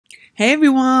Hey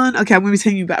everyone! Okay, I'm going to be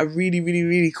telling you about a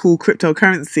really cool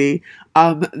cryptocurrency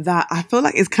that I feel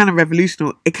like is kind of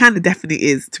revolutionary. It kind of definitely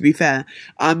is, to be fair.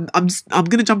 I'm going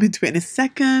to jump into it in a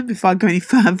second before I go any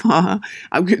further.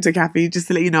 I'm Crypto Cafe. Just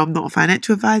to let you know, I'm not a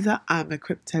financial advisor. I'm a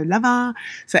crypto lover.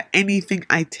 So anything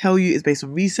I tell you is based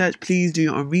on research. Please do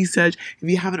your own research. If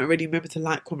you haven't already, remember to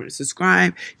like, comment, and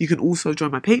subscribe. You can also join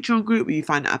my Patreon group where you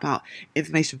find out about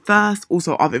information first.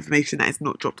 Also, other information that is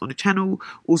not dropped on the channel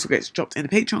also gets dropped in the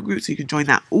Patreon group, so you can join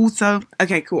that also.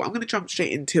 Okay, cool. I'm going to jump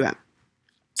straight into it.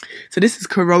 So this is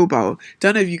Kirobo.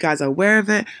 Don't know if you guys are aware of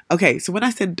it. Okay, so when I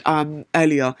said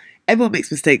earlier, everyone makes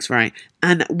mistakes, right?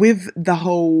 And with the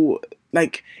whole,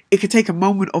 like, it could take a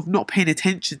moment of not paying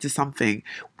attention to something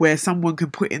where someone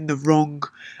can put in the wrong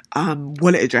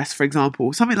wallet address, for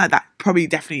example. Something like that probably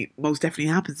most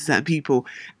definitely happens to certain people.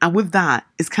 And with that,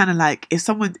 it's kind of like if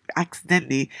someone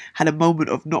accidentally had a moment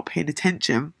of not paying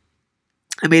attention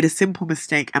and made a simple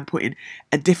mistake and put in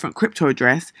a different crypto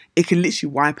address, it can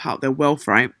literally wipe out their wealth,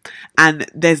 right? And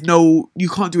you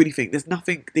can't do anything. There's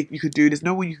nothing that you could do. There's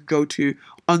no one you can go to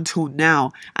until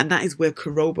now. And that is where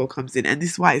Kirobo comes in. And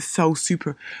this is why it's so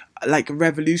super,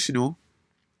 revolutionary.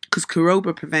 Because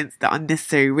Kirobo prevents the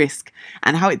unnecessary risk.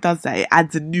 And how it does that, it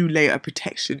adds a new layer of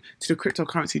protection to the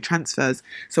cryptocurrency transfers.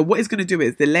 So what it's going to do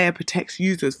is the layer protects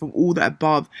users from all the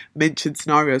above mentioned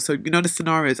scenarios. So you know the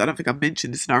scenarios, I don't think I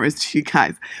mentioned the scenarios to you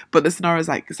guys, but the scenarios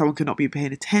like someone could not be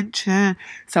paying attention,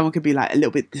 someone could be like a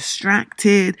little bit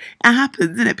distracted. It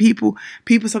happens, isn't it? People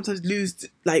sometimes lose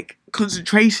like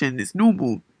concentration. It's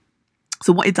normal.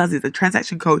 So what it does is a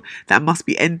transaction code that must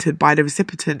be entered by the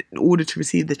recipient in order to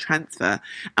receive the transfer.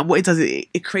 And what it does is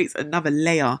it creates another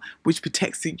layer which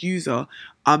protects the user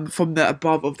from the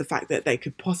above of the fact that they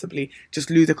could possibly just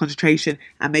lose their concentration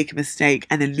and make a mistake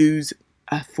and then lose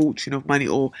a fortune of money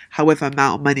or however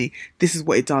amount of money. This is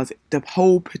what it does. The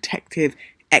whole protective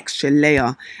extra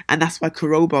layer. And that's why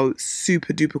Kirobo is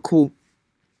super duper cool.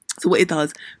 So what it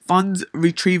does, funds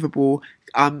retrievable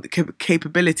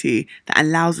capability that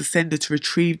allows the sender to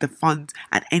retrieve the funds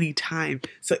at any time.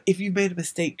 So if you made a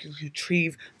mistake, you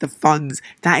retrieve the funds.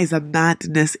 That is a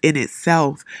madness in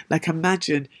itself. Like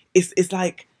imagine, it's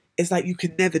like you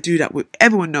can never do that.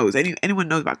 Everyone knows, anyone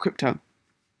knows about crypto.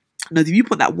 Now, if you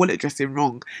put that wallet address in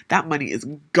wrong, that money is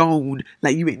gone.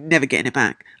 Like you ain't never getting it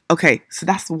back. Okay, so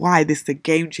that's why this is a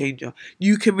game changer.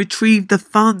 You can retrieve the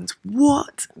funds.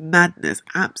 What madness!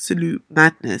 Absolute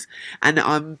madness.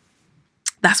 And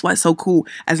that's why it's so cool.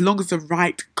 As long as the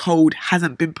right code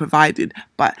hasn't been provided,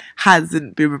 but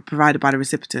hasn't been provided by the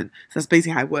recipient. So that's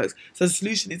basically how it works. So the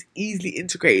solution is easily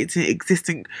integrated into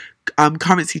existing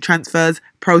currency transfers,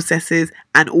 processes,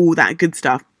 and all that good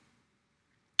stuff.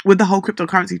 With the whole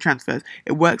cryptocurrency transfers,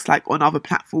 it works like on other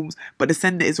platforms, but the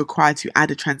sender is required to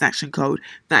add a transaction code.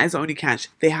 That is the only catch.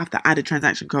 They have to add a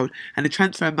transaction code, and the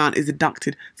transfer amount is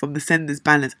deducted from the sender's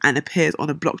balance and appears on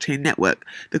a blockchain network.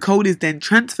 The code is then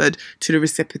transferred to the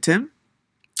recipient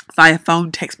via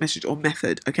phone, text message, or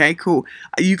method. Okay, cool.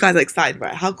 You guys are excited,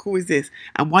 right? How cool is this?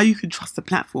 And why you can trust the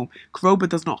platform. Kirobo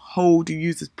does not hold the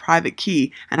user's private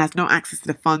key and has no access to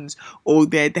the funds or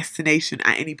their destination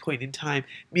at any point in time,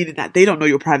 meaning that they don't know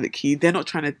your private key. They're not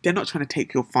trying to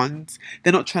take your funds.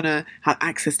 They're not trying to have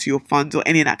access to your funds or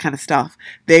any of that kind of stuff.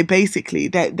 They're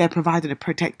providing a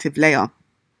protective layer.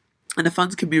 And the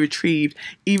funds can be retrieved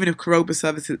even if Kirobo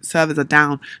servers are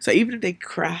down. So even if they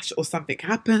crash or something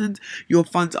happens, your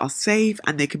funds are safe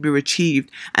and they can be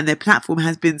retrieved. And their platform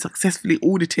has been successfully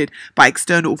audited by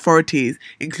external authorities,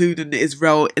 including the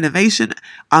Israel Innovation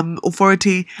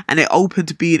Authority, and they're open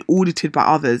to being audited by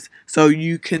others. So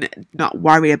you can not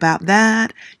worry about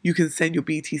that. You can send your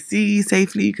BTC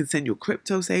safely, you can send your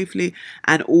crypto safely,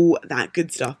 and all that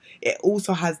good stuff. It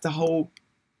also has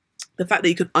the fact that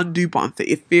you can undo button for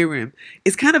Ethereum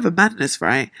is kind of a madness,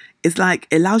 right? It's like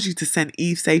it allows you to send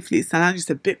ETH safely. It allows you to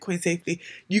send Bitcoin safely.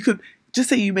 You could just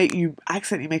say you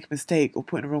accidentally make a mistake or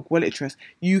put in a wrong wallet address,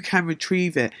 you can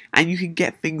retrieve it and you can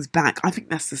get things back. I think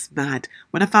that's just mad.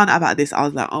 When I found out about this, I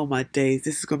was like, oh my days,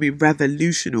 this is going to be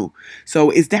revolutionary. So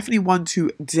it's definitely one to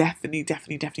definitely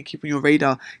keep on your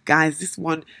radar. Guys,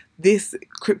 this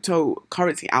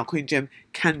cryptocurrency altcoin gem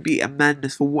can be a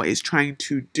madness for what it's trying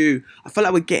to do. I feel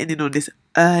like we're getting in on this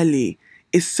early.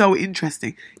 It's so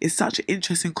interesting. It's such an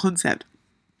interesting concept.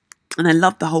 And I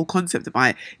love the whole concept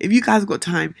about it. If you guys have got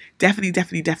time, definitely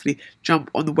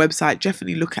jump on the website.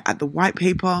 Definitely look at the white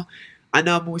paper. I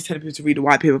know I'm always telling people to read the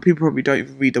white paper. People probably don't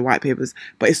even read the white papers.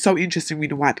 But it's so interesting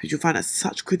reading the white papers. You'll find out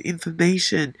such good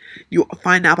information. You'll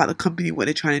find out about the company, what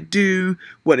they're trying to do,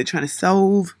 what they're trying to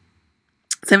solve.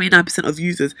 79% of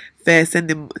users fair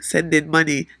sending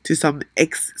money to some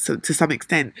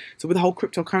extent. So with the whole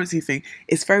cryptocurrency thing,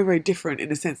 it's very, very different in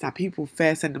the sense that people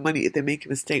fair send the money if they make a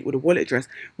mistake with a wallet address.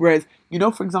 Whereas, you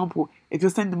know, for example, if you're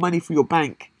sending money through your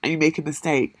bank and you make a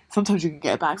mistake, sometimes you can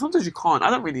get it back, sometimes you can't. I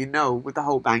don't really know with the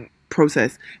whole bank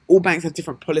process. All banks have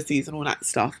different policies and all that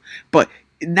stuff. But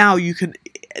now you can,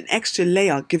 an extra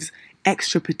layer gives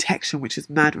extra protection, which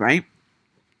is mad, right?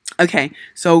 Okay,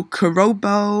 so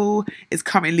Kirobo is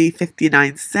currently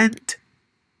 59 cent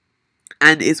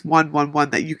and it's 111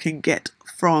 that you can get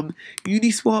from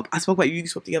Uniswap. I spoke about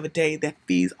Uniswap the other day. Their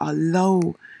fees are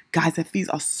low. Guys, their fees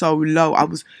are so low. I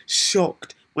was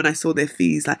shocked when I saw their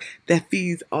fees. Like, their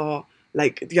fees are,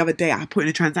 like, the other day I put in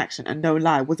a transaction and no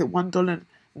lie, was it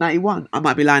 $1.91? I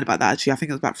might be lying about that actually. I think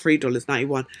it was about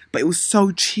 $3.91, but it was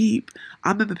so cheap.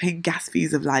 I remember paying gas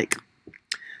fees of like,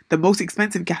 the most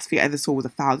expensive gas fee I ever saw was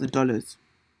 $1,000.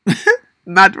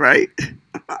 Mad, right?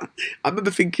 I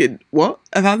remember thinking, what?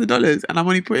 $1,000? And I'm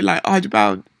only putting like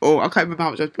 £100. Or I can't remember how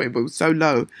much I was putting, but it was so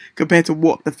low compared to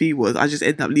what the fee was. I just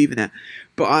ended up leaving it.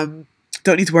 But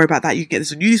don't need to worry about that. You can get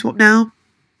this on Uniswap now.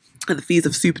 And the fees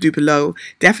are super duper low.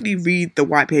 Definitely read the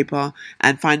white paper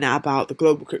and find out about the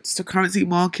global cryptocurrency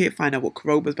market. Find out what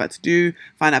Kirobo is about to do.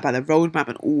 Find out about the roadmap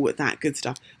and all that good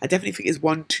stuff. I definitely think it's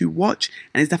one to watch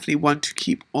and it's definitely one to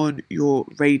keep on your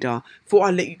radar. Thought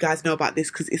I'd let you guys know about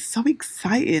this because it's so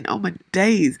exciting. Oh my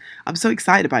days. I'm so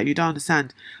excited about it. You don't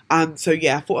understand. So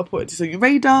yeah, I thought I'd put it on your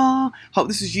radar. Hope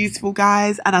this was useful,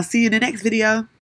 guys. And I'll see you in the next video.